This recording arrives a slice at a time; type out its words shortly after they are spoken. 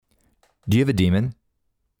Do you have a demon?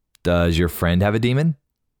 Does your friend have a demon?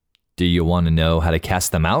 Do you want to know how to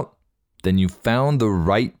cast them out? Then you found the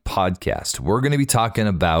right podcast. We're going to be talking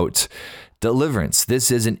about deliverance.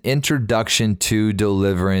 This is an introduction to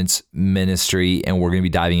deliverance ministry, and we're going to be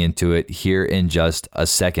diving into it here in just a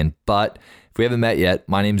second. But if we haven't met yet,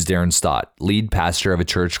 my name is Darren Stott, lead pastor of a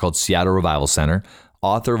church called Seattle Revival Center,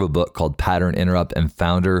 author of a book called Pattern Interrupt, and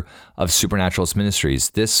founder of Supernaturalist Ministries.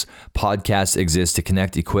 This podcast exists to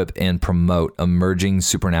connect, equip, and promote emerging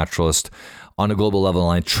supernaturalists on a global level.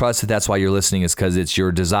 And I trust that that's why you're listening, is because it's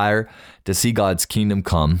your desire to see God's kingdom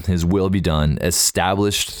come, His will be done,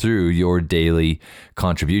 established through your daily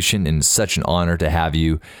contribution. And it's such an honor to have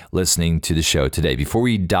you listening to the show today. Before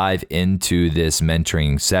we dive into this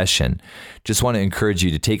mentoring session, just want to encourage you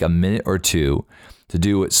to take a minute or two to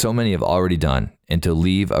do what so many have already done and to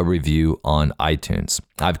leave a review on iTunes.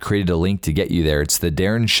 I've created a link to get you there. It's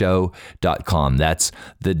thedarrenshow.com. That's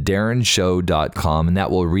thedarrenshow.com, and that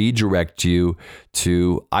will redirect you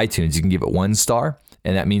to iTunes. You can give it 1 star,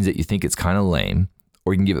 and that means that you think it's kind of lame,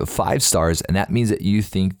 or you can give it 5 stars, and that means that you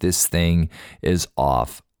think this thing is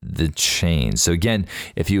off the chain. So again,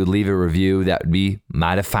 if you would leave a review, that would be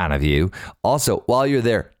mighty fine of you. Also, while you're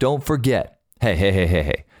there, don't forget,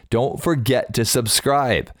 hey, don't forget to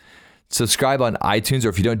subscribe. Subscribe on iTunes, or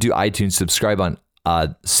if you don't do iTunes, subscribe on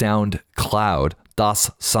SoundCloud, das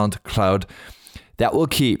SoundCloud. That will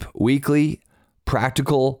keep weekly,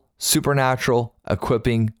 practical, supernatural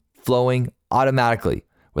equipping flowing automatically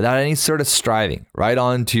without any sort of striving right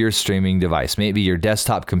onto your streaming device, maybe your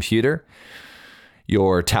desktop computer,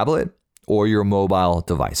 your tablet, or your mobile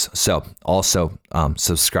device. So also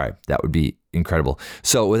subscribe. That would be incredible.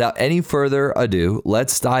 So without any further ado,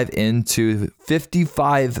 let's dive into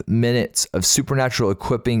 55 minutes of supernatural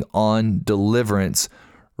equipping on deliverance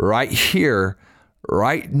right here,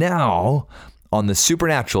 right now on the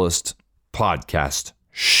Supernaturalist Podcast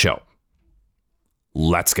Show.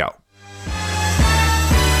 Let's go.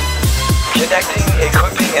 Connecting,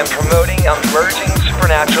 equipping, and promoting emerging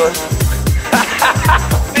supernaturalists.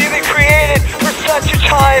 They've been created for such a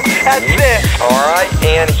time as this. All right,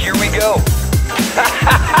 and here we go.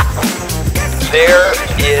 There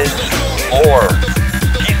is more.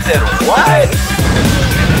 He said, what?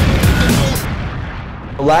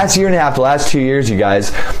 The last year and a half, the last 2 years, you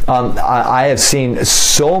guys, I have seen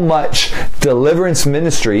so much deliverance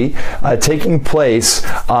ministry taking place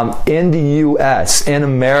in the U.S., in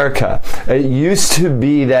America. It used to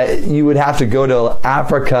be that you would have to go to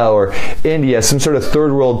Africa or India, some sort of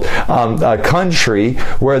third world country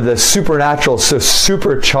where the supernatural is so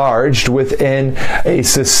supercharged within a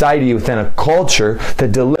society, within a culture,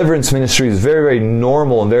 that deliverance ministry is very, very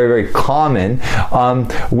normal and very, very common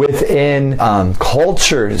within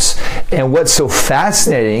culture. And what's so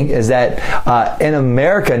fascinating is that in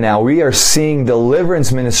America now, we are seeing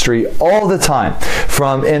deliverance ministry all the time,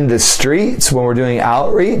 from in the streets when we're doing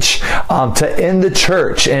outreach to in the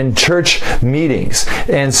church and church meetings.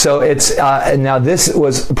 And so it's now this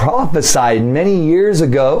was prophesied many years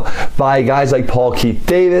ago by guys like Paul Keith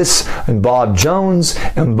Davis and Bob Jones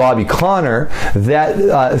and Bobby Conner,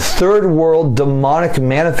 that third world demonic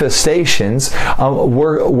manifestations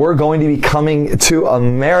were going to be coming to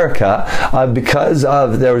America because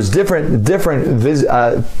of there was different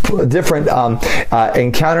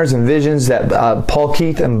encounters and visions that Paul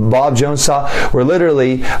Keith and Bob Jones saw, where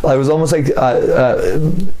literally it was almost like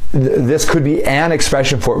this could be an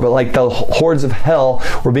expression for it, but like the hordes of hell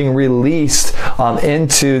were being released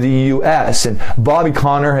into the U.S. And Bobby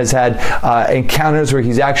Conner has had encounters where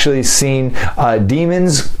he's actually seen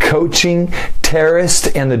demons coaching terrorists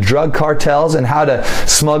and the drug cartels and how to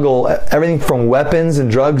smuggle everything from weapons and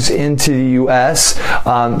drugs into the U.S.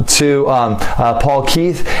 To Paul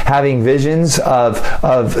Keith having visions of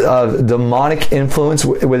demonic influence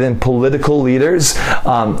within political leaders.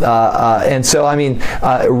 And so, I mean,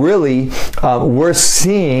 really, we're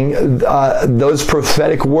seeing those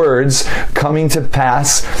prophetic words coming to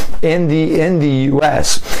pass in the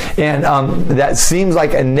U.S. And that seems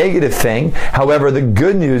like a negative thing. However, the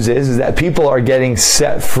good news is that people are getting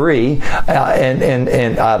set free, and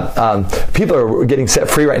people are getting set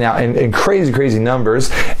free right now in crazy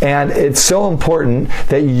numbers. And it's so important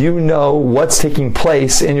that you know what's taking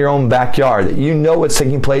place in your own backyard, that you know what's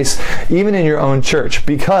taking place even in your own church,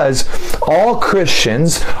 because all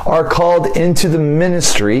Christians are called into the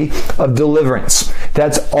ministry of deliverance.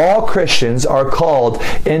 That's all Christians are called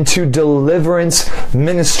into deliverance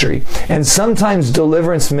ministry. And sometimes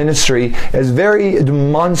deliverance ministry is very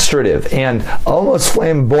demonstrative and almost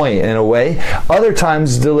flamboyant in a way. Other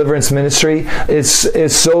times deliverance ministry is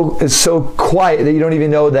so quiet that you don't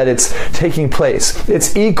even know that it's taking place.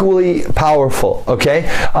 It's equally powerful, okay?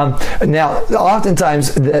 Now,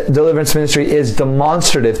 oftentimes the deliverance ministry is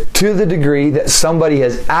demonstrative to the degree that somebody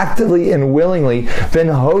has actively and willingly been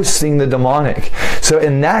hosting the demonic. So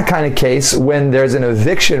in that kind of case, when there's an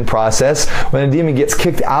eviction process, when a demon gets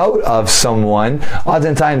kicked out of someone,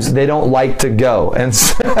 oftentimes they don't like to go. And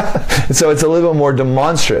so it's a little bit more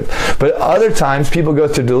demonstrative. But other times people go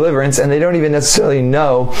through deliverance and they don't even necessarily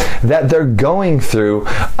know that they're going through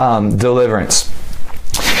deliverance.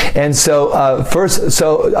 And so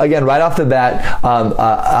again, right off the bat,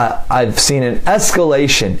 I've seen an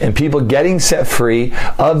escalation in people getting set free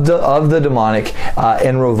of the demonic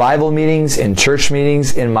in revival meetings, in church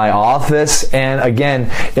meetings, in my office, and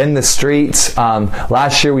again in the streets.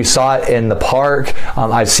 Last year we saw it in the park.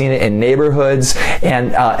 I've seen it in neighborhoods,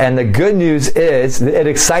 and the good news is it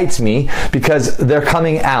excites me because they're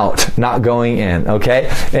coming out, not going in.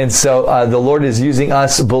 Okay, and so the Lord is using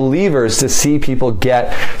us believers to see people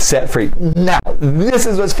get set free. Now, this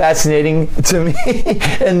is what's fascinating to me,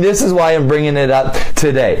 and this is why I'm bringing it up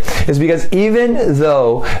today, is because even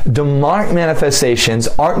though demonic manifestations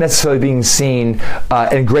aren't necessarily being seen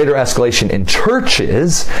in greater escalation in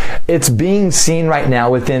churches, it's being seen right now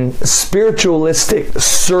within spiritualistic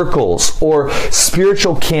circles or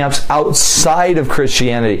spiritual camps outside of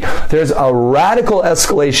Christianity. There's a radical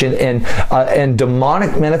escalation in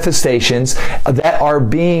demonic manifestations that are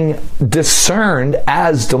being discerned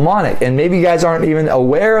as demonic. And maybe you guys aren't even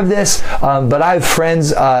aware of this, but I have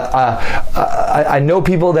friends, I know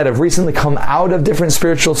people that have recently come out of different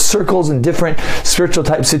spiritual circles and different spiritual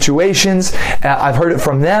type situations. I've heard it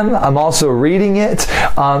from them. I'm also reading it.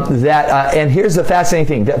 And here's the fascinating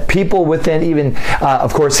thing, that people within even,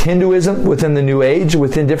 of course, Hinduism, within the New Age,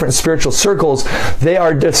 within different spiritual circles, they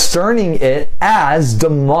are discerning it as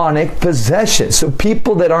demonic possession. So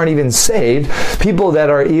people that aren't even saved, people that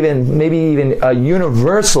are maybe even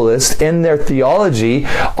universalists in their theology,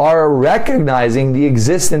 are recognizing the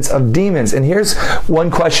existence of demons. And here's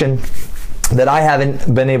one question that I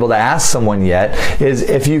haven't been able to ask someone yet, is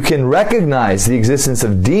if you can recognize the existence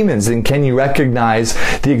of demons, then can you recognize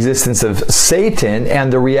the existence of Satan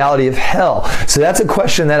and the reality of hell? So that's a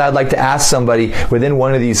question that I'd like to ask somebody within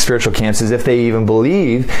one of these spiritual camps, is if they even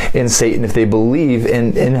believe in Satan, if they believe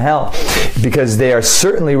in hell, because they are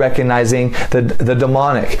certainly recognizing the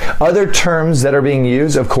demonic. Other terms that are being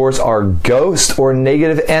used, of course, are ghost or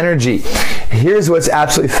negative energy. Here's what's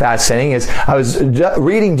absolutely fascinating, is I was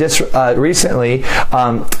reading just recently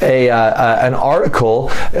an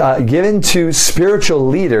article given to spiritual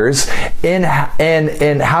leaders in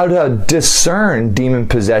how to discern demon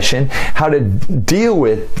possession, how to deal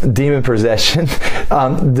with demon possession,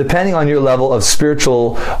 depending on your level of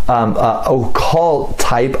spiritual occult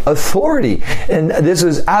type authority. And this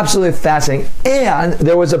was absolutely fascinating. And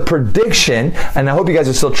there was a prediction, and I hope you guys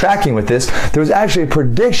are still tracking with this, there was actually a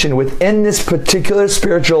prediction within this particular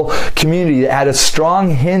spiritual community that had a strong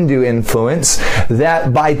Hindu influence,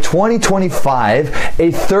 that by 2025,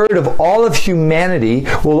 a third of all of humanity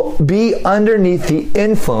will be underneath the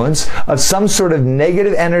influence of some sort of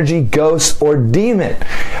negative energy, ghost, or demon.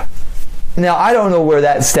 Now, I don't know where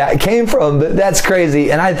that stat came from, but that's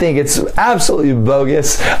crazy, and I think it's absolutely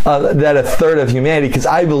bogus that a third of humanity, because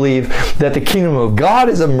I believe that the kingdom of God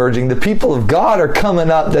is emerging, the people of God are coming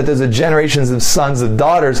up, that there's a generations of sons and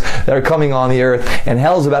daughters that are coming on the earth, and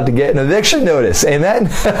hell's about to get an eviction notice. Amen?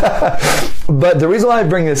 But the reason why I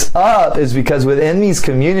bring this up is because within these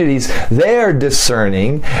communities, they are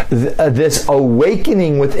discerning this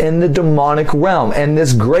awakening within the demonic realm, and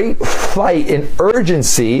this great fight and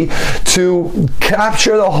urgency to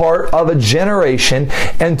capture the heart of a generation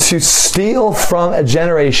and to steal from a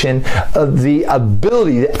generation of the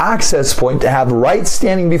ability, the access point to have right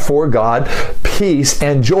standing before God, peace,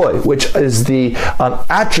 and joy, which is the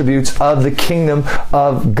attributes of the kingdom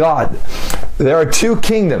of God. There are two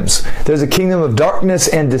kingdoms. There's a kingdom of darkness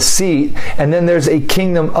and deceit, and then there's a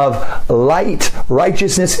kingdom of light,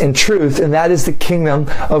 righteousness, and truth, and that is the kingdom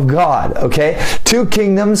of God, okay? two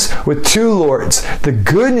kingdoms with two lords. The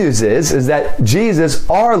good news is that Jesus,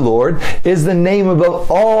 our Lord, is the name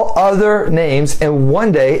above all other names, and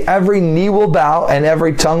one day every knee will bow and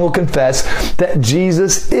every tongue will confess that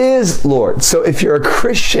Jesus is Lord. So if you're a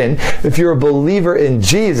Christian, if you're a believer in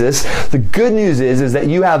Jesus, the good news is that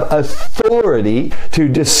you have authority to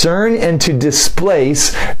discern and to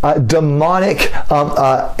displace demonic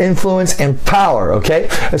influence and power, okay?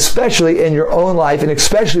 Especially in your own life, and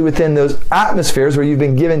especially within those atmospheres where you've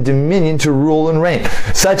been given dominion to rule and reign,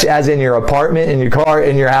 such as in your apartment, in your car,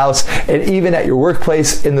 in your house, and even at your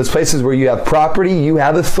workplace, in those places where you have property, you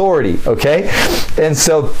have authority, okay? And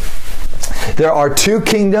so there are two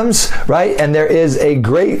kingdoms, right? And there is a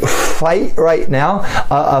great fight right now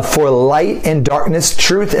for light and darkness,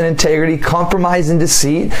 truth and integrity, compromise and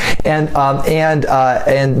deceit, and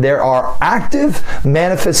there are active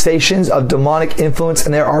manifestations of demonic influence,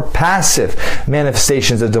 and there are passive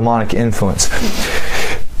manifestations of demonic influence.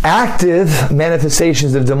 Active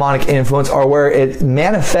manifestations of demonic influence are where it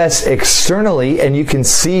manifests externally, and you can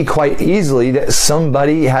see quite easily that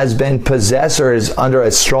somebody has been possessed or is under a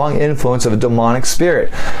strong influence of a demonic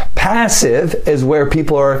spirit. Passive is where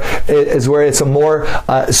it's a more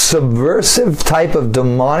subversive type of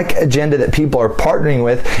demonic agenda that people are partnering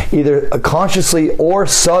with, either consciously or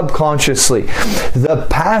subconsciously. The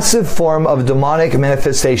passive form of demonic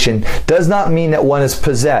manifestation does not mean that one is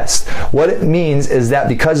possessed. What it means is that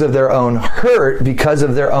because of their own hurt, because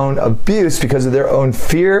of their own abuse, because of their own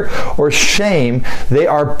fear or shame, they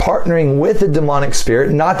are partnering with a demonic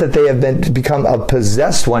spirit. Not that they have become a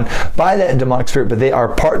possessed one by that demonic spirit, but they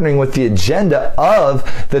are partnering with the agenda of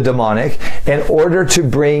the demonic in order to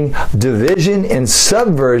bring division and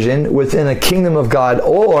subversion within a kingdom of God,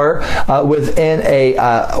 or within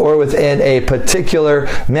a particular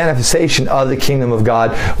manifestation of the kingdom of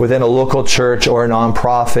God within a local church or a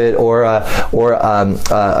nonprofit or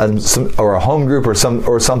a home group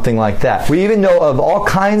or something like that. We even know of all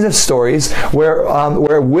kinds of stories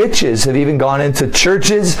where witches have even gone into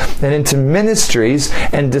churches and into ministries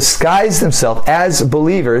and disguised themselves as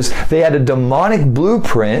believers. They had a demonic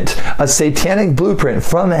blueprint, a satanic blueprint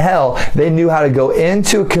from hell. They knew how to go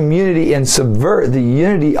into a community and subvert the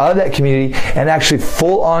unity of that community and actually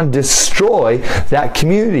full on destroy that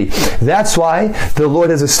community. That's why the Lord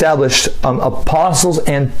has established apostles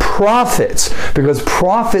and prophets, because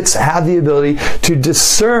prophets have the ability to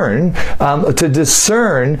discern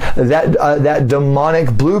that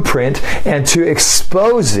demonic blueprint and to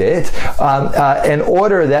expose it in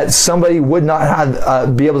order that somebody would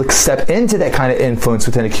not be able to step into that kind of influence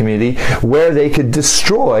within a community where they could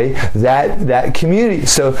destroy that community.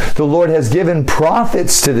 So the Lord has given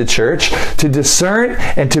prophets to the church to discern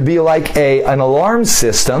and to be like an alarm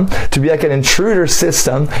system, to be like an intruder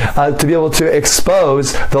system, to be able to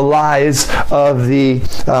expose the lies of the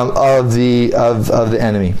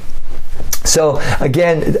enemy. So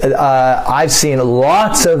again, I've seen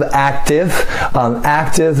lots of active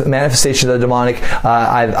manifestations of the demonic.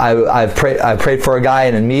 I've prayed for a guy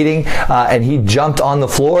in a meeting, and he jumped on the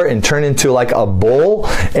floor and turned into like a bull,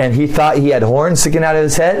 and he thought he had horns sticking out of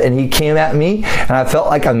his head, and he came at me, and I felt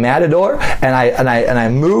like a matador, and I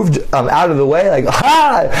moved out of the way, like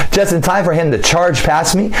just in time for him to charge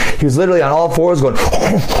past me. He was literally on all fours going,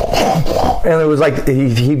 and it was like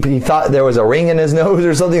he thought there was a ring in his nose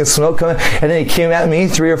or something, smoke coming. And then he came at me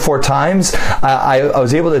 3 or 4 times. I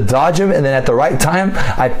was able to dodge him, and then at the right time,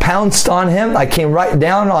 I pounced on him. I came right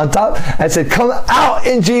down on top. I said, "Come out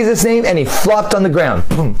in Jesus' name," and he flopped on the ground,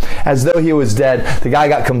 boom, as though he was dead. The guy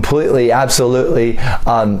got completely, absolutely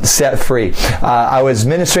set free. I was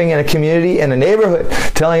ministering in a community in a neighborhood,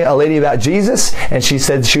 telling a lady about Jesus, and she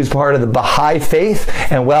said she was part of the Baha'i faith.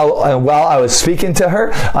 And while I was speaking to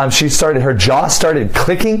her, her jaw started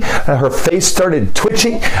clicking, her face started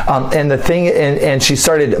twitching, and she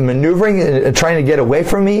started maneuvering and trying to get away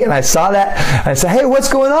from me. And I saw that. And I said, "Hey, what's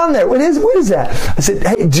going on there? What is that?" I said,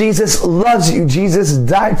 "Hey, Jesus loves you. Jesus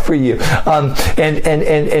died for you." And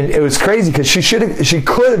it was crazy because she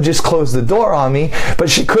could have just closed the door on me, but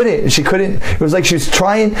she couldn't. It was like she was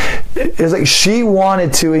trying. It was like she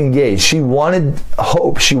wanted to engage. She wanted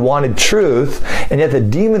hope. She wanted truth, and yet the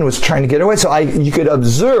demon was trying to get her away. So you could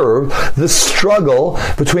observe the struggle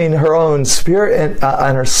between her own spirit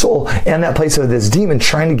and her soul and that place of this demon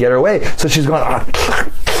trying to get her away. So she's going,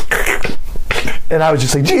 And I was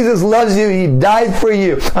just like, Jesus loves you. He died for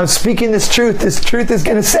you. I'm speaking this truth. This truth is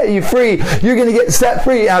going to set you free. You're going to get set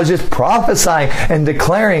free. I was just prophesying and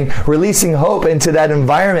declaring, releasing hope into that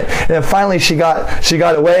environment. And then finally she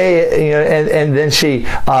got away, you know, and then she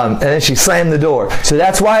slammed the door. So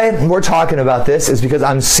that's why we're talking about this, is because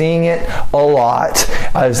I'm seeing it a lot.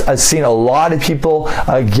 I've seen a lot of people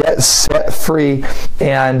get set free,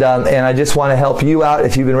 and I just want to help you out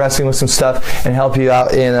if you've been wrestling with some stuff, and help you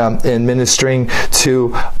out in ministering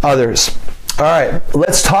to others. All right,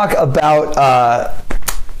 let's talk about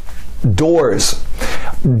doors.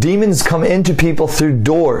 Demons come into people through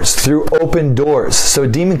doors, through open doors. So a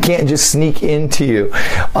demon can't just sneak into you.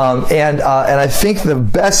 And I think the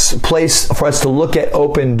best place for us to look at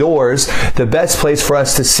open doors, the best place for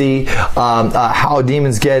us to see how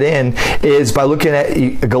demons get in, is by looking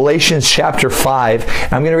at Galatians chapter 5.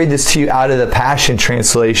 I'm going to read this to you out of the Passion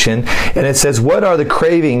Translation. And it says, what are the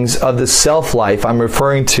cravings of the self-life I'm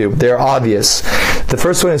referring to? They're obvious. The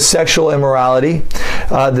first one is sexual immorality.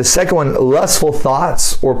 The second one, lustful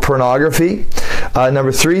thoughts or pornography.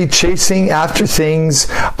 Number 3, chasing after things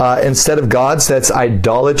instead of gods. That's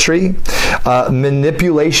idolatry.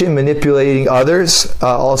 Manipulation, manipulating others.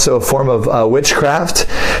 Also a form of witchcraft.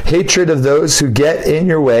 Hatred of those who get in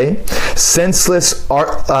your way. Senseless,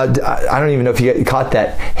 I don't even know if you caught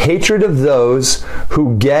that. Hatred of those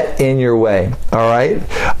who get in your way. All right?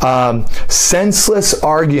 Senseless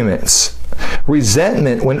arguments.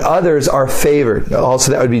 Resentment when others are favored.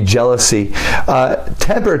 Also, that would be jealousy.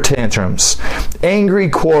 Temper tantrums. Angry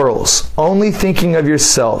quarrels. Only thinking of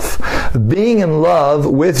yourself. Being in love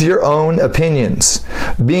with your own opinions.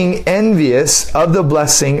 Being envious of the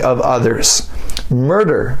blessing of others.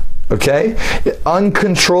 Murder. Okay?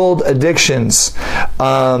 Uncontrolled addictions.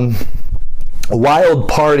 Wild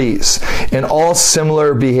parties, and all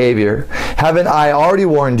similar behavior. Haven't I already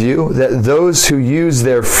warned you that those who use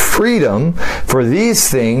their freedom for these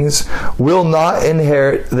things will not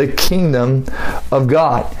inherit the kingdom of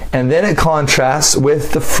God? And then it contrasts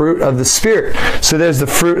with the fruit of the Spirit. So there's the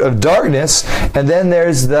fruit of darkness, and then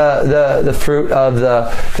there's the fruit of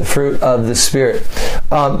the Spirit.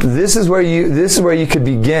 This is where you could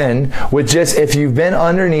begin with, just if you've been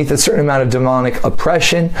underneath a certain amount of demonic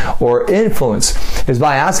oppression or influence, is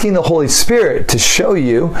by asking the Holy Spirit to show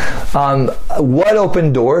you what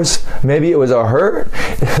opened doors. Maybe it was a hurt.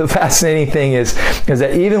 The fascinating thing is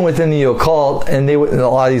that even within the occult, and a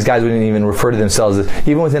lot of these guys wouldn't even refer to themselves as,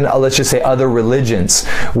 even within, let's just say, other religions,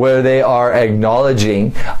 where they are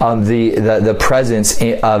acknowledging the presence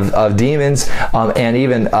of demons and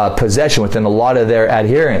even possession within a lot of their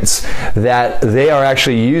adherents, that they are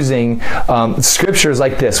actually using scriptures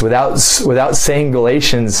like this without saying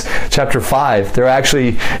Galatians chapter 5. They're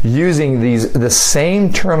actually using the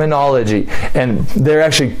same terminology, and they're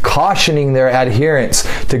actually cautioning their adherents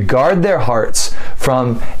to guard their hearts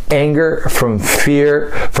from anger, from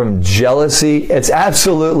fear, from jealousy. It's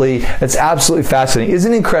absolutely fascinating.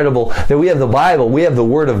 Isn't it incredible that we have the Bible, we have the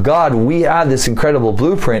Word of God, we have this incredible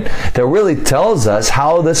blueprint that really tells us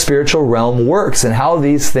how the spiritual realm works and how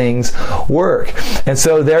these things work. And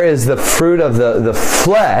so there is the fruit of the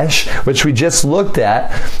flesh, which we just looked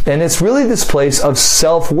at, and it's really this place of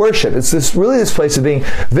self-worship. It's really this place of being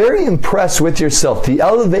very impressed with yourself, the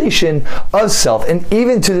elevation of self, and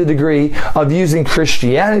even to the degree of using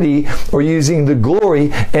Christianity or using the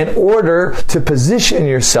glory in order to position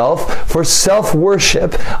yourself for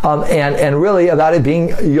self-worship, and really about it being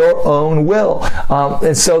your own will.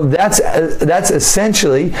 And so that's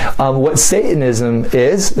essentially what Satanism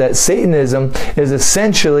is. That Satanism is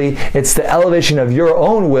essentially, it's the elevation of your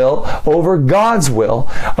own will over God's will.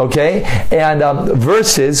 Okay? And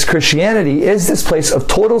versus Christianity is this place of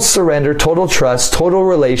total surrender, total trust, total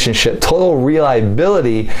relationship, total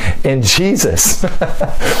reliability in Jesus.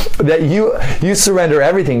 That you surrender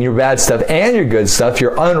everything, your bad stuff and your good stuff,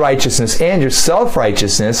 your unrighteousness and your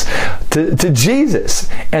self-righteousness to Jesus.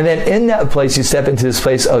 And then in that place, you step into this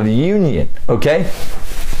place of union. Okay?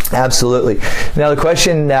 Absolutely. Now, the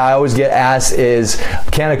question that I always get asked is,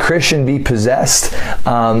 can a Christian be possessed?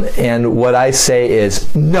 And what I say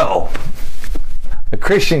is, no. A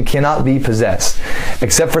Christian cannot be possessed,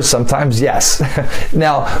 except for sometimes, yes.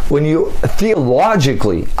 Now, when you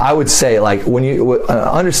theologically, I would say, like, when you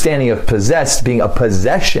understanding of possessed being a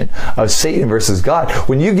possession of Satan versus God,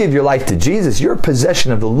 when you give your life to Jesus, you're a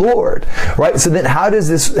possession of the Lord, right? So then, how does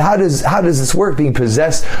this work? Being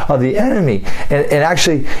possessed of the enemy, and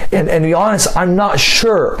actually, and to be honest, I'm not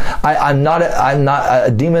sure. I'm not a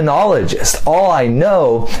demonologist. All I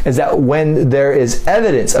know is that when there is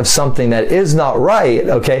evidence of something that is not right,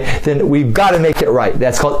 okay, then we've got to make it right. right.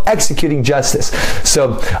 That's called executing justice.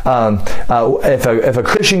 So if a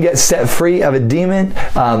Christian gets set free of a demon,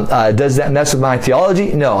 does that mess with my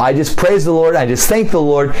theology? No, I just praise the Lord. I just thank the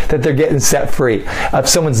Lord that they're getting set free. If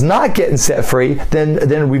someone's not getting set free,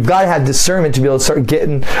 then we've got to have discernment to be able to start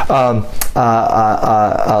getting a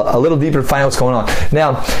little deeper to find out what's going on.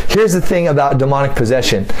 Now, here's the thing about demonic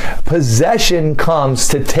possession. Possession comes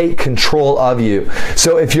to take control of you.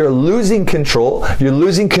 So if you're losing control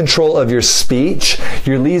of your speech,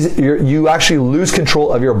 you actually lose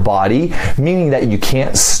control of your body, meaning that you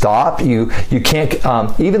can't stop. You can't,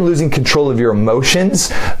 even losing control of your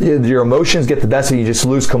emotions. Your emotions get the best of you. You just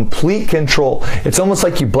lose complete control. It's almost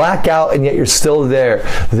like you black out and yet you're still there.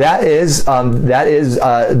 That is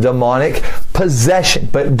demonic possession.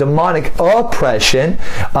 But demonic oppression,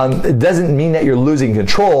 it doesn't mean that you're losing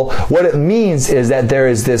control. What it means is that there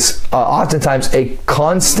is this oftentimes a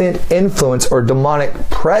constant influence or demonic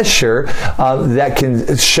pressure that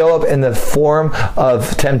can show up in the form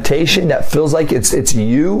of temptation that feels like it's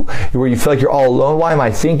you, where you feel like you're all alone. Why am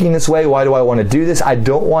I thinking this way? Why do I want to do this? I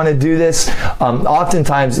don't want to do this.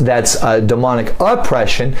 Oftentimes that's demonic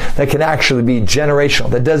oppression that can actually be generational.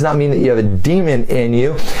 That does not mean that you have a demon in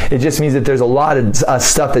you. It just means that there's a lot of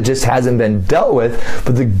stuff that just hasn't been dealt with.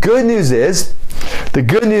 But the good news is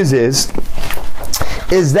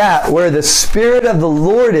that where the Spirit of the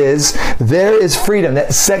Lord is, there is freedom.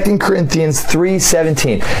 That's 2 Corinthians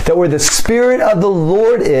 3:17. That where the Spirit of the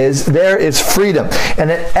Lord is, there is freedom. And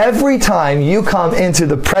that every time you come into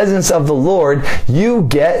the presence of the Lord, you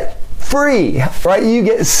get free, right? You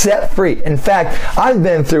get set free. In fact, I've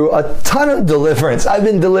been through a ton of deliverance. I've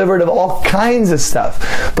been delivered of all kinds of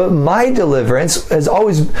stuff. But my deliverance has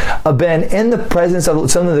always been in the presence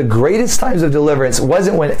of some of the greatest times of deliverance.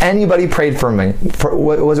 Wasn't when anybody prayed for me.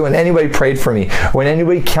 Wasn't when anybody prayed for me. When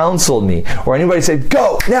anybody counseled me. Or anybody said,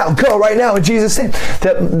 go right now in Jesus' name.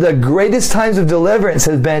 The greatest times of deliverance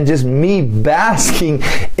has been just me basking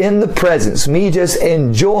in the presence. Me just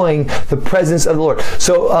enjoying the presence of the Lord.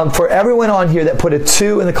 So for everyone on here that put a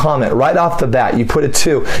 2 in the comment right off the bat, you put a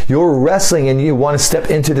 2. You're wrestling and you want to step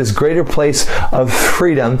into this greater place of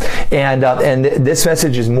freedom, and this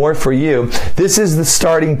message is more for you. This is the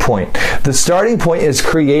starting point. The starting point is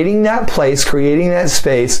creating that place, creating that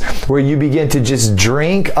space where you begin to just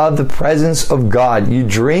drink of the presence of God. You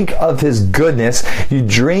drink of His goodness. You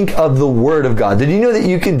drink of the Word of God. Did you know that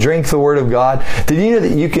you can drink the Word of God? Did you know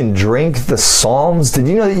that you can drink the Psalms? Did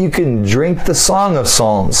you know that you can drink the Song of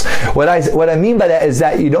Psalms? What I mean by that is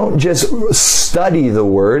that you don't just study the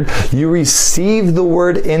Word, you receive the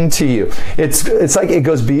Word into you. It's like it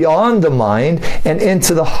goes beyond the mind and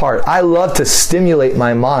into the heart. I love to stimulate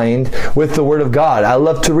my mind with the Word of God. I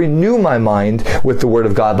love to renew my mind with the Word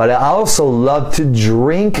of God, but I also love to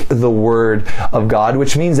drink the Word of God,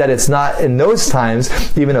 which means that it's not in those times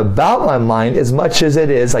even about my mind as much as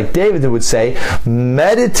it is, like David would say,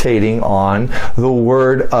 meditating on the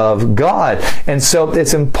Word of God. And so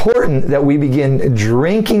it's important that we begin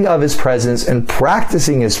drinking of His presence and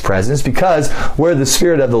practicing His presence, because where the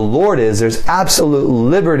Spirit of the Lord is, there's absolute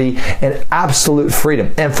liberty and absolute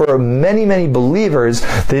freedom. And for many, many believers,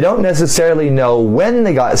 they don't necessarily know when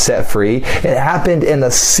they got set free. It happened in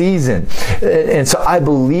a season. And so I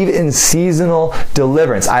believe in seasonal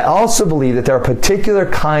deliverance. I also believe that there are particular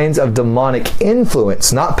kinds of demonic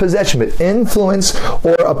influence, not possession, but influence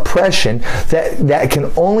or oppression that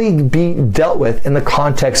can only be dealt with in the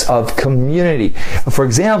context of community. For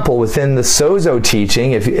example, within the Sozo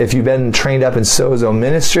teaching, if you've been trained up in Sozo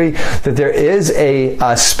ministry, that there is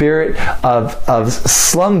a spirit of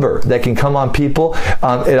slumber that can come on people.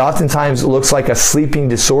 It oftentimes looks like a sleeping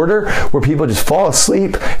disorder where people just fall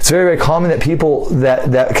asleep. It's very, very common that people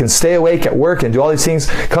that can stay awake at work and do all these things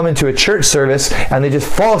come into a church service and they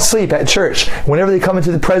just fall asleep at church. Whenever they come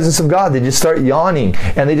into the presence of God, they just start yawning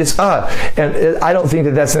and they just and I don't think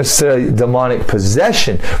that that's necessarily demonic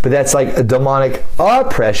possession, but that's like a demonic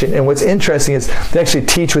oppression. And what's interesting is they actually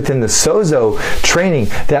teach within the Sozo training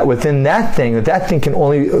that within that thing can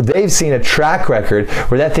only, they've seen a track record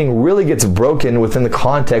where that thing really gets broken within the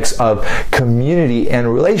context of community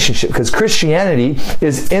and relationship, because Christianity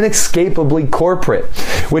is inescapably corporate,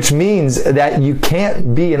 which means that you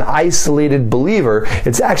can't be an isolated believer.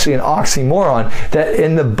 It's actually an oxymoron that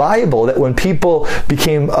in the Bible, that when people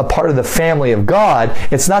became a part of the family of God,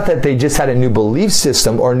 it's not that they just had a new belief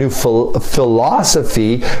system or new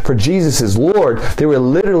philosophy for Jesus as Lord. They were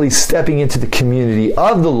literally stepping into the community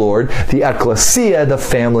of the Lord, the ecclesia, the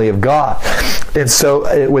family of God. And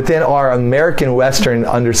so within our American Western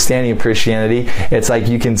understanding of Christianity, it's like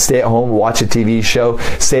you can stay at home, watch a TV show,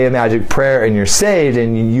 say a magic prayer, and you're saved,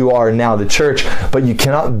 and you are now the church. But you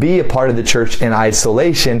cannot be a part of the church in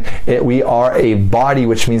isolation. We are a body,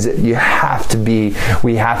 which means that we have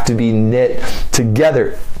to be knit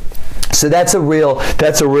together. So that's a real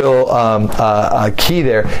key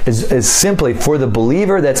there is simply for the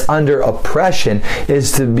believer that's under oppression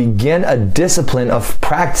is to begin a discipline of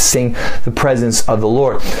practicing the presence of the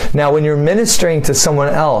Lord. Now, when you're ministering to someone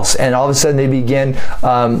else and all of a sudden they begin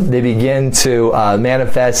to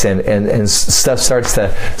manifest and stuff starts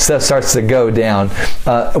to go down,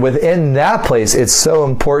 within that place, it's so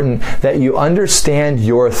important that you understand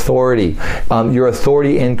your authority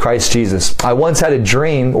in Christ Jesus. I once had a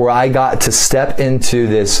dream where I got to step into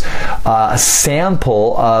this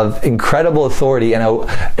sample of incredible authority, and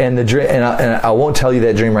I won't tell you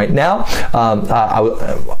that dream right now.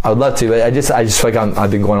 I would love to, but I just feel like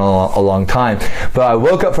I've been going on a long time. But I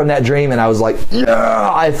woke up from that dream and I was like,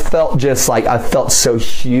 yeah! I felt so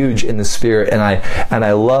huge in the spirit, and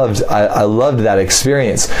I loved that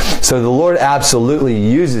experience. So the Lord absolutely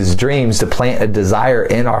uses dreams to plant a desire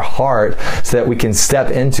in our heart so that we can step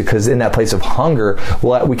into, because in that place of hunger,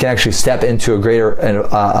 we can actually step into a greater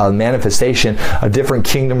manifestation of different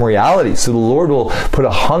kingdom realities. So the Lord will put a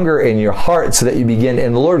hunger in your heart so that you begin,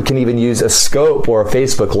 and the Lord can even use a scope or a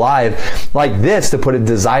Facebook Live like this to put a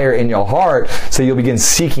desire in your heart so you'll begin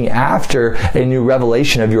seeking after a new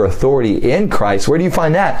revelation of your authority in Christ. Where do you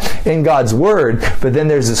find that? In God's Word. But then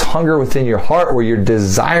there's this hunger within your heart where you're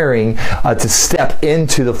desiring to step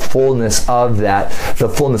into the fullness of that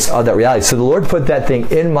reality. So the Lord put that thing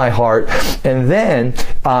in my heart, and then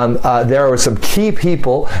there were some key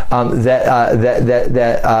people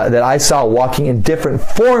that I saw walking in different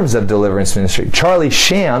forms of deliverance ministry. Charlie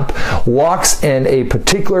Shamp walks in a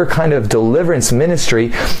particular kind of deliverance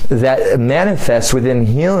ministry that manifests within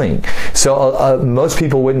healing. So most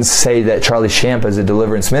people wouldn't say that Charlie Shamp is a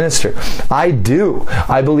deliverance minister. I do.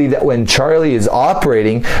 I believe that when Charlie is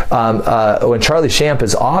operating, when Charlie Shamp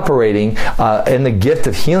is operating in the gift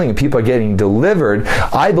of healing and people are getting delivered,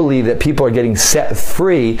 I believe that people are getting set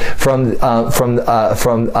free from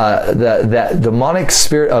that demonic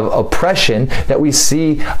spirit of oppression that we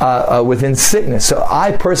see within sickness. So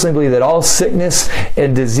I personally believe that all sickness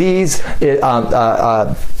and disease,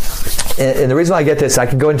 and the reason why I get this, I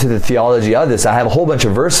can go into the theology of this. I have a whole bunch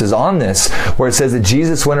of verses on this where it says that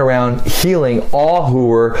Jesus went around healing all who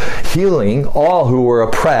were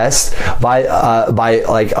oppressed by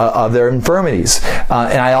of their infirmities.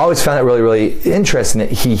 And I always found that really, really interesting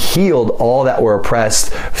that he healed all that were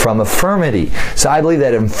oppressed from infirmity. So I believe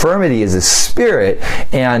that infirmity is a spirit,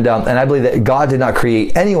 and I believe that God did not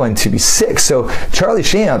create anyone to be sick. So Charlie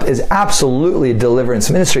Shamp is absolutely a deliverance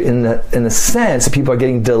ministry in the sense that people are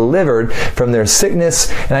getting delivered from their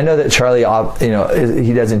sickness. And I know that Charlie,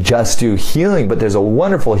 he doesn't just do healing, but there's a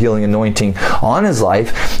wonderful healing anointing on his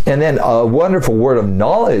life, and then a wonderful word of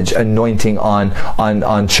knowledge anointing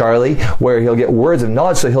on Charlie, where he'll get words of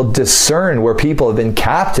knowledge, so he'll discern where people have been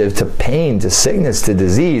captive to pain, to sickness, to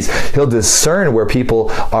disease. He'll discern where people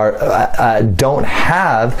don't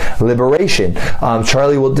have liberation.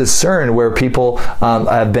 Charlie will discern where people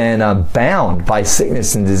have been bound by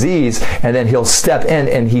sickness and disease, and then he'll step in,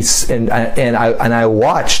 and I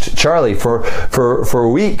watched Charlie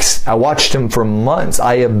for weeks. I watched him for months.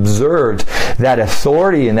 I observed that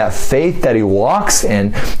authority and that faith that he walks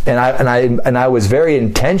in, and I was very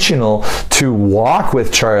intentional to walk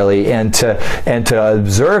with Charlie and to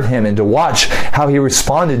observe him and to watch how he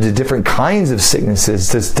responded to different kinds of sicknesses,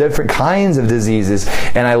 to different kinds of diseases,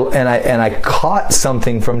 and I caught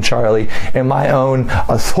something from Charlie in my own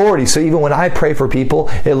authority. So even when I pray for people,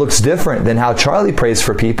 it looks different than how Charlie prays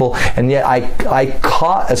for people, and yet I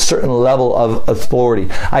caught a certain level of authority.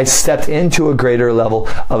 I stepped into a greater level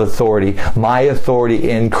of authority, my authority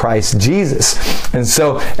in Christ Jesus.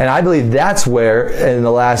 And I believe that's where in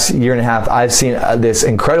the last year and a half I've seen this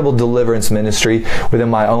incredible deliverance ministry within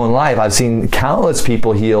my own life. I've seen countless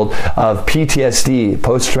people healed of PTSD,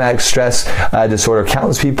 post-traumatic stress disorder,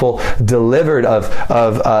 countless people delivered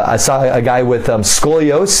I saw a guy with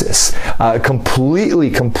scoliosis,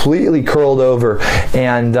 completely curled over,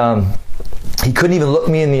 he couldn't even look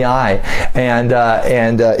me in the eye, and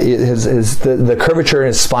the curvature in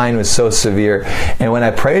his spine was so severe. And when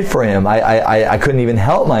I prayed for him, I couldn't even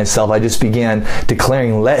help myself. I just began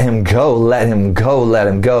declaring, "Let him go, let him go, let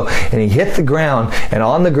him go." And he hit the ground, and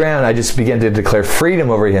on the ground, I just began to declare freedom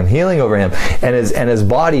over him, healing over him, and his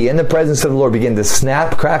body, in the presence of the Lord, began to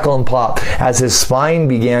snap, crackle, and pop as his spine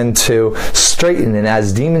began to straighten, and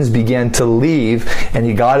as demons began to leave, and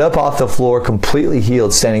he got up off the floor, completely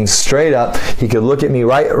healed, standing straight up. He could look at me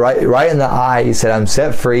right in the eye. He said, "I'm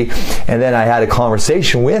set free." And then I had a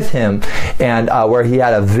conversation with him, and where he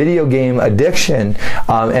had a video game addiction,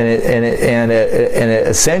 and it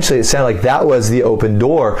essentially, it sounded like that was the open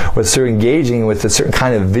door. Was through engaging with a certain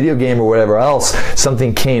kind of video game or whatever else,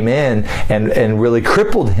 something came in and really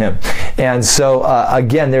crippled him. And so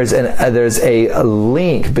again, there's a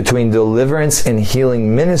link between deliverance and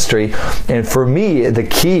healing ministry. And for me, the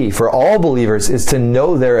key for all believers is to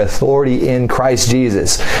know their authority in Christ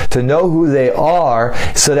Jesus, to know who they are,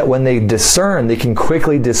 so that when they discern, they can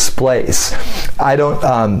quickly displace.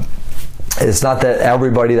 It's not that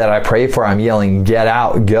everybody that I pray for, I'm yelling, "Get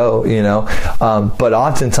out, go," but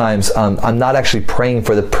oftentimes I'm not actually praying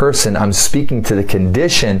for the person. I'm speaking to the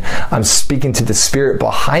condition. I'm speaking to the spirit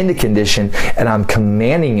behind the condition, and I'm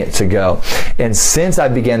commanding it to go. And since I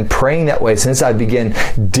began praying that way, since I began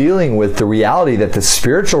dealing with the reality that the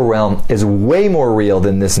spiritual realm is way more real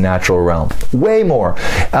than this natural realm, way more.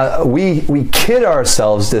 We kid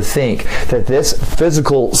ourselves to think that this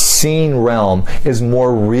physical seen realm is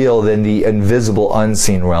more real than the invisible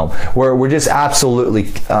unseen realm, where we're just absolutely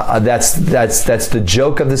that's the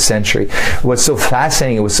joke of the century. What's so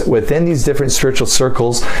fascinating was within these different spiritual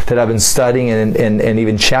circles that I've been studying and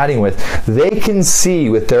even chatting with, they can see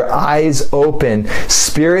with their eyes open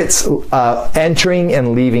spirits entering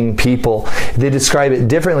and leaving people. They describe it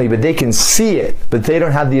differently, but they can see it, but they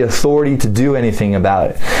don't have the authority to do anything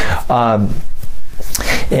about it.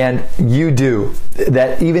 And you do.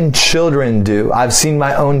 That even children do. I've seen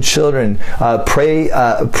my own children pray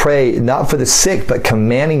not for the sick, but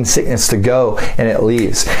commanding sickness to go, and it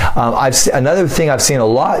leaves. Another thing I've seen a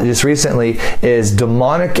lot just recently is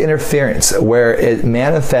demonic interference, where it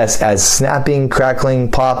manifests as snapping, crackling,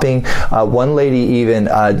 popping. One lady even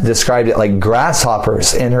described it like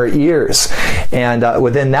grasshoppers in her ears. And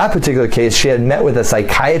within that particular case, she had met with a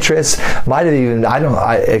psychiatrist, might have even,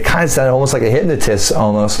 it kind of sounded almost like a hypnotist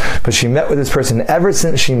almost, but she met with this person. Ever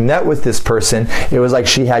since she met with this person, it was like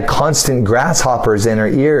she had constant grasshoppers in her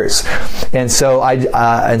ears. And so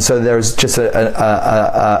there's just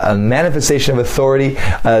a manifestation of authority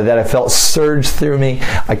that I felt surge through me.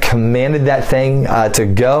 I commanded that thing to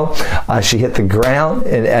go. She hit the ground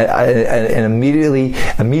and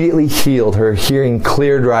immediately healed. Her hearing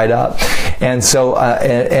cleared right up. And so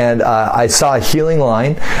I saw a healing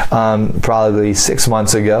line probably 6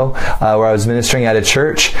 months ago where I was ministering at a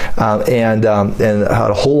church, and had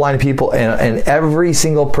a whole line of people, and every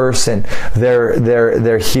single person,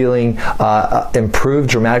 their healing improved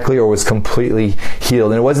dramatically or was completely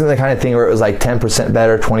healed. And it wasn't the kind of thing where it was like 10%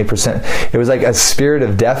 better, 20%. It was like a spirit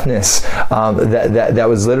of deafness that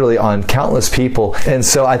was literally on countless people. And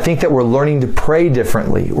so I think that we're learning to pray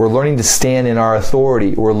differently. We're learning to stand in our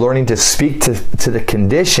authority. We're learning to speak to the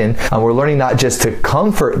condition. We're learning not just to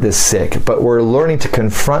comfort the sick, but we're learning to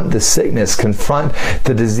confront the sickness, confront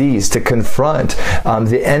the disease, to confront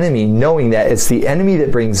the enemy, knowing that it's the enemy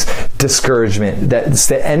that brings discouragement, that it's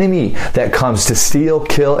the enemy that comes to steal,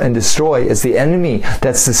 kill, and destroy. It's the enemy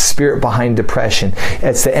that's the spirit behind depression.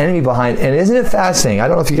 It's the enemy behind, and isn't it fascinating? I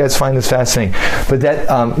don't know if you guys find this fascinating, but that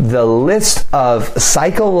the list of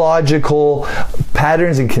psychological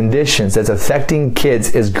patterns and conditions that's affecting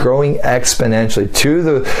kids is growing exponentially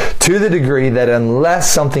to the degree that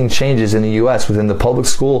unless something changes in the U.S. within the public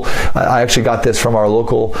school, I actually got this from our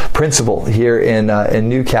local principal here in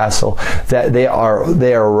Newcastle, that they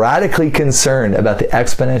are radically concerned about the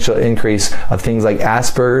exponential increase of things like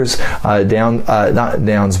Asperger's, not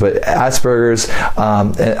Downs, but Asperger's,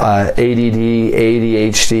 ADD,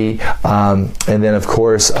 ADHD, and then of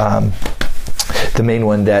course the main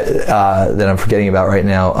one that I'm forgetting about right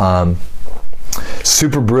now.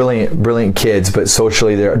 Super brilliant kids, but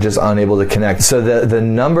socially they're just unable to connect. So the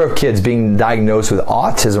number of kids being diagnosed with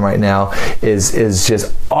autism right now is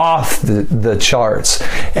just off the charts.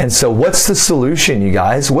 And so what's the solution, you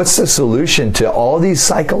guys? What's the solution to all these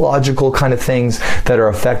psychological kind of things that are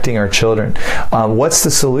affecting our children? What's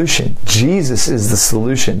the solution? Jesus is the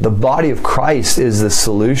solution. The body of Christ is the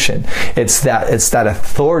solution. It's that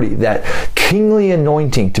authority, that kingly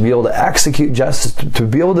anointing to be able to execute justice, to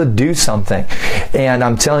be able to do something. And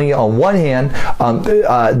I'm telling you, on one hand,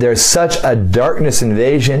 there's such a darkness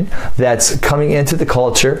invasion that's coming into the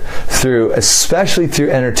culture especially through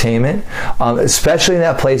entertainment, especially in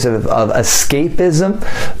that place of escapism,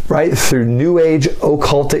 right? Through new age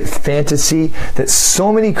occultic fantasy that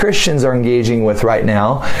so many Christians are engaging with right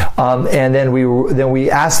now. And then we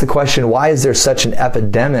ask the question, why is there such an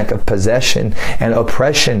epidemic of possession and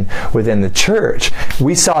oppression within the church?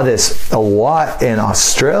 We saw this a lot in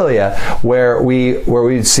Australia, where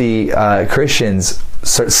we'd see Christians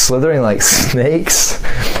start slithering like snakes,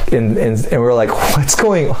 and we're like, what's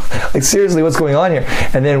going on? Like, seriously, what's going on here?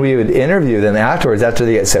 And then we would interview them afterwards, after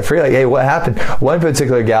they get set free, like, hey, what happened? One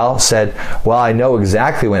particular gal said, well, I know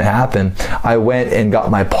exactly what happened. I went and got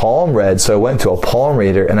my palm read, so I went to a palm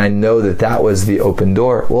reader, and I know that was the open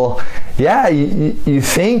door. Well, yeah, you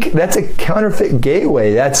think that's a counterfeit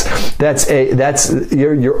gateway. You're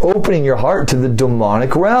opening your heart to the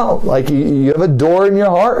demonic realm. Like, you have a door in your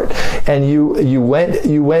heart, and you went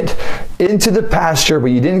into the pasture,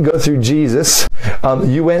 but you didn't go through Jesus.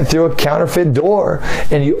 You went through a counterfeit door,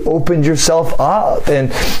 and you opened yourself up.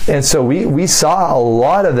 And so we saw a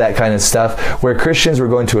lot of that kind of stuff, where Christians were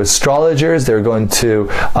going to astrologers, they were going to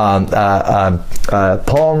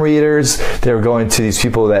palm readers, they were going to these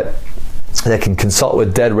people that can consult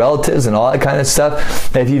with dead relatives and all that kind of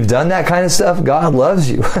stuff. And if you've done that kind of stuff, God loves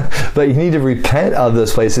you. But you need to repent of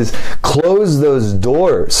those places. Close those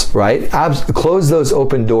doors, right? Close those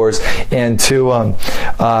open doors, and to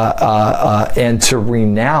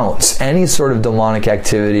renounce any sort of demonic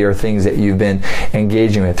activity or things that you've been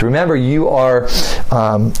engaging with. Remember, you've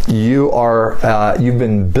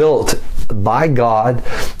been built by God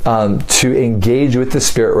to engage with the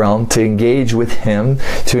spirit realm, to engage with Him,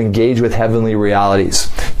 to engage with heavenly realities.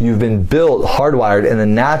 You've been built, hardwired in the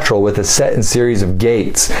natural, with a set and series of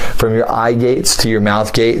gates, from your eye gates to your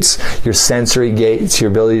mouth gates, your sensory gates, your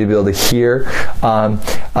ability to be able to hear.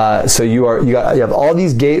 So you have all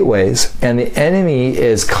these gateways, and the enemy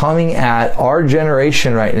is coming at our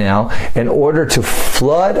generation right now in order to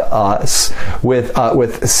flood us with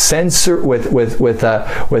sensory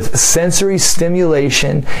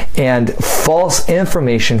stimulation and false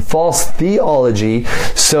information, false theology,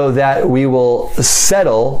 so that we will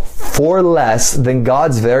settle for less than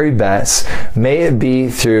God's very best. May it be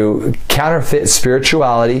through counterfeit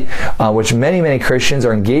spirituality, which many Christians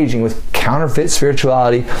are engaging with counterfeit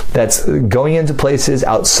spirituality that's going into places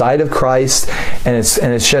outside of Christ, and it's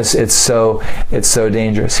so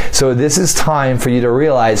dangerous. So this is time for you to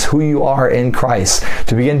realize who you are in Christ,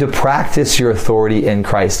 to begin to practice your authority in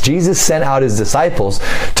Christ. Jesus sent out His disciples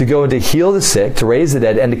to go and to heal the sick, to raise the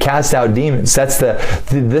dead, and to cast out demons.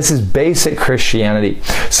 This is basic Christianity.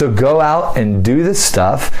 So go out and do this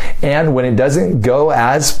stuff, and when it doesn't go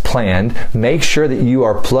as planned, make sure that you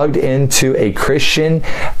are plugged into a Christian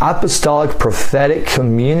apostolic prophetic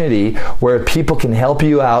community where people can help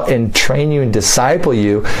you out and train you and disciple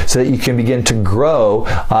you, so that you can begin to grow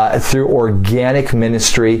through organic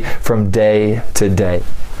ministry from day to day.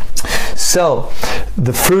 So,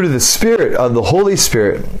 the fruit of the Spirit, of the Holy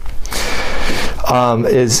Spirit,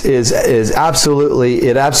 is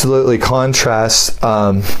absolutely contrasts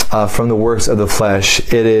from the works of the flesh.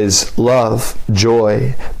 It is love,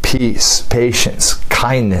 joy, peace, patience,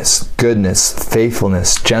 kindness, goodness,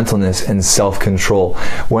 faithfulness, gentleness, and self-control.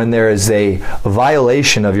 When there is a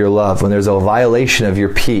violation of your love, when there's a violation of your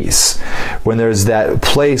peace, when there's that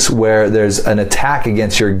place where there's an attack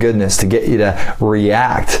against your goodness to get you to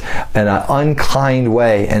react in an unkind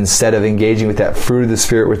way instead of engaging with that fruit of the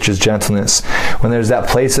Spirit, which is gentleness, when there's that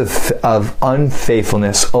place of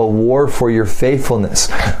unfaithfulness, a war for your faithfulness,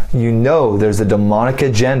 you know there's a demonic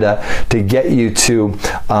agenda to get you to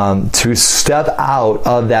step out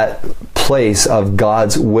of that place of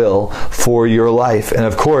God's will for your life. And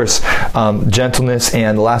of course, gentleness,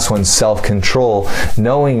 and the last one, self-control,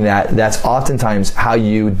 knowing that that's oftentimes how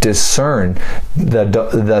you discern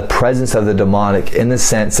the presence of the demonic, in the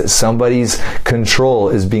sense that somebody's control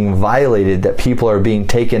is being violated, that people are being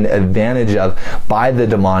taken advantage of by the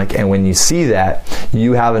demonic. And when you see that,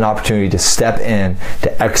 you have an opportunity to step in,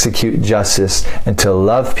 to execute justice, and to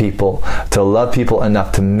love people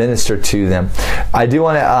enough to minister to them. I do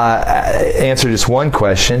want to answer just one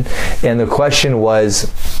question, and the question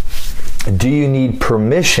was, do you need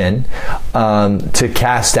permission to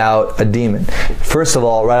cast out a demon? First of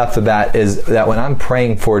all, right off the bat, is that when I'm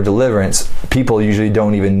praying for deliverance, people usually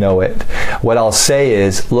don't even know it. What I'll say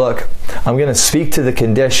is, look, I'm going to speak to the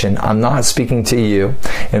condition. I'm not speaking to you.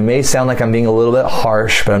 It may sound like I'm being a little bit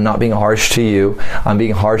harsh, but I'm not being harsh to you. I'm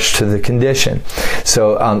being harsh to the condition.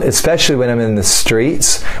 So especially when I'm in the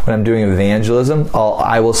streets, when I'm doing evangelism,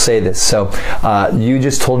 I will say this. So you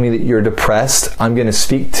just told me that you're depressed. I'm going to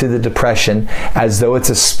speak to the depression as though it's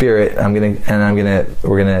a spirit. We're going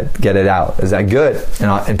to get it out. Is that good?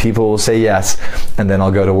 And people will say yes, and then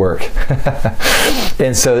I'll go to work.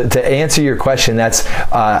 And so to answer your question, that's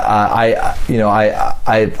I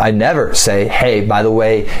never say, hey, by the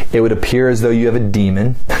way, it would appear as though you have a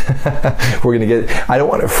demon. I don't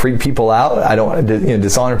want to freak people out. I don't want to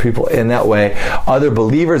dishonor people in that way. Other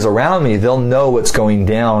believers around me, they'll know what's going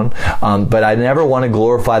down, but I never want to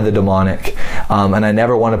glorify the demonic, and I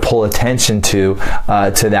never want to pull attention to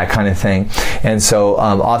that kind of thing. And so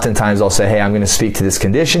oftentimes I'll say, hey, I'm going to speak to this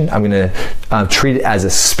condition. I'm going to treat it as a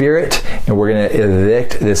spirit, and we're going to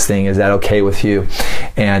evict this thing. Is that okay with you?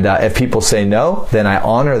 And if people say no, then I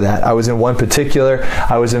honor that. I was in one particular,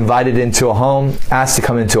 I was invited into a home, asked to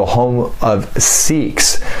come into a home of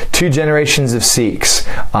Sikhs, 2 generations of Sikhs.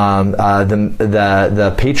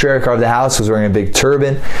 The patriarch of the house was wearing a big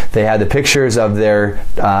turban. They had the pictures of their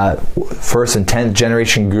 1st and 10th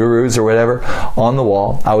generation gurus or whatever on the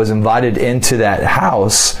wall. I was invited into that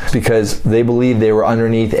house because they believed they were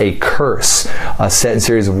underneath a curse, a set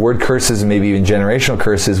series of word curses and maybe even generational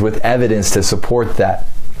curses with evidence to support that.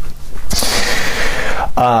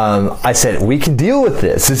 I said, we can deal with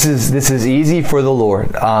this. This is easy for the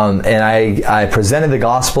Lord. And I presented the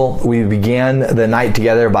gospel. We began the night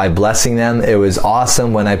together by blessing them. It was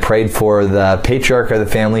awesome when I prayed for the patriarch of the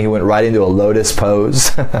family. He went right into a lotus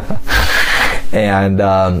pose. And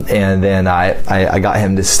then I got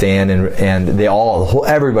him to stand, and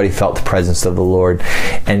everybody felt the presence of the Lord.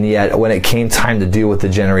 And yet, when it came time to deal with the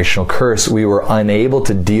generational curse, we were unable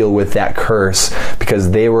to deal with that curse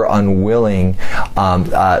because they were unwilling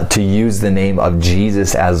to use the name of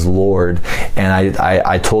Jesus as Lord. And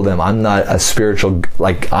I told them, I'm not a spiritual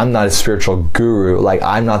guru. Like,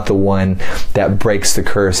 I'm not the one that breaks the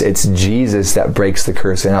curse. It's Jesus that breaks the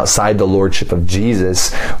curse. And outside the lordship of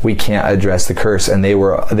Jesus, we can't address the curse. And they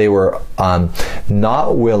were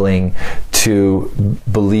not willing to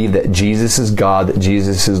believe that Jesus is God, that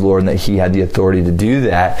Jesus is Lord, and that He had the authority to do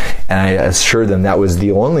that. And I assured them that was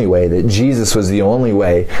the only way, that Jesus was the only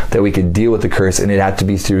way that we could deal with the curse, and it had to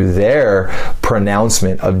be through their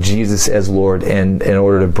pronouncement of Jesus as Lord in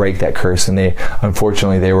order to break that curse. And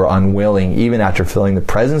unfortunately, they were unwilling, even after feeling the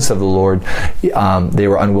presence of the Lord, they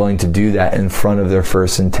were unwilling to do that in front of their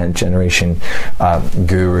 1st and 10th generation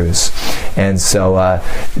gurus. And so,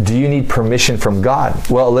 do you need permission from God?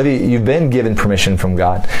 Well, Olivia, you've been given permission from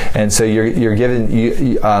God, and so you're given.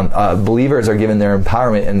 Believers are given their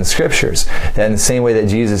empowerment in the Scriptures. That in the same way that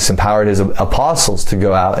Jesus empowered His apostles to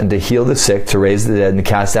go out and to heal the sick, to raise the dead, and to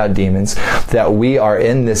cast out demons, that we are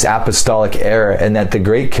in this apostolic era, and that the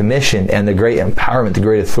Great Commission and the great empowerment, the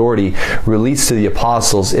great authority released to the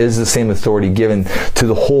apostles is the same authority given to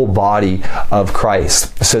the whole body of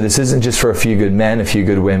Christ. So this isn't just for a few good men, a few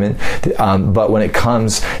good women. But when it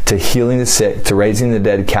comes to healing the sick, to raising the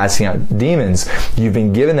dead, casting out demons, you've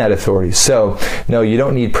been given that authority. So, no, you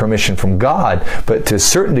don't need permission from God, but to a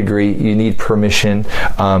certain degree, you need permission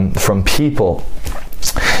from people.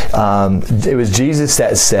 It was Jesus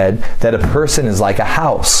that said that a person is like a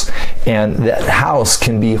house, and that house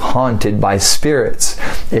can be haunted by spirits.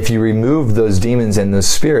 If you remove those demons and those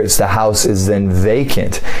spirits, the house is then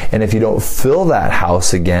vacant. And if you don't fill that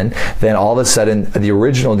house again, then all of a sudden the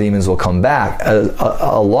original demons will come back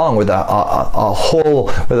along with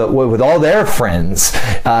with all their friends.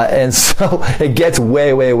 And so it gets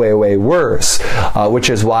way, way, way, way worse, which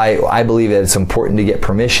is why I believe that it's important to get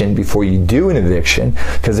permission before you do an eviction,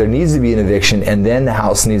 because there needs to be an eviction, and then the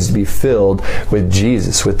house needs to be filled with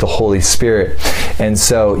Jesus, with the Holy Spirit. And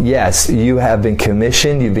so, yes, you have been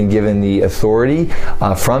commissioned, you've been given the authority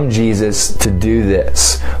from Jesus to do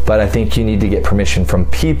this. But I think you need to get permission from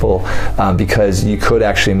people because you could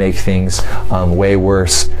actually make things way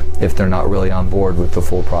worse if they're not really on board with the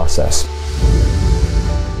full process.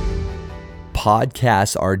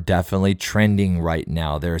 Podcasts are definitely trending right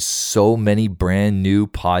now. There's so many brand new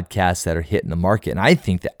podcasts that are hitting the market. And I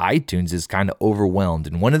think that iTunes is kind of overwhelmed.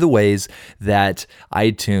 And one of the ways that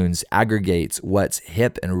iTunes aggregates what's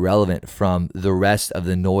hip and relevant from the rest of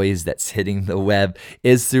the noise that's hitting the web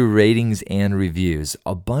is through ratings and reviews.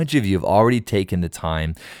 A bunch of you have already taken the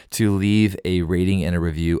time to leave a rating and a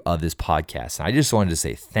review of this podcast. And I just wanted to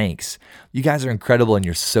say thanks. You guys are incredible and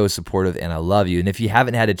you're so supportive, and I love you. And if you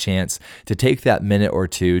haven't had a chance to take take that minute or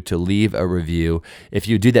two to leave a review, if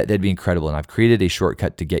you do that, that'd be incredible. And I've created a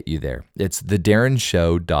shortcut to get you there. It's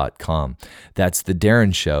thedarrenshow.com. That's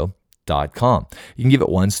thedarrenshow.com. You can give it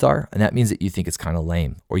 1 star, and that means that you think it's kind of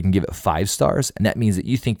lame. Or you can give it 5 stars, and that means that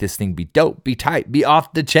you think this thing be dope, be tight, be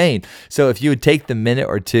off the chain. So if you would take the minute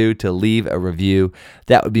or two to leave a review,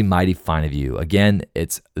 that would be mighty fine of you. Again,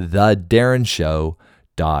 it's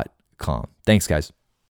thedarrenshow.com. Thanks, guys.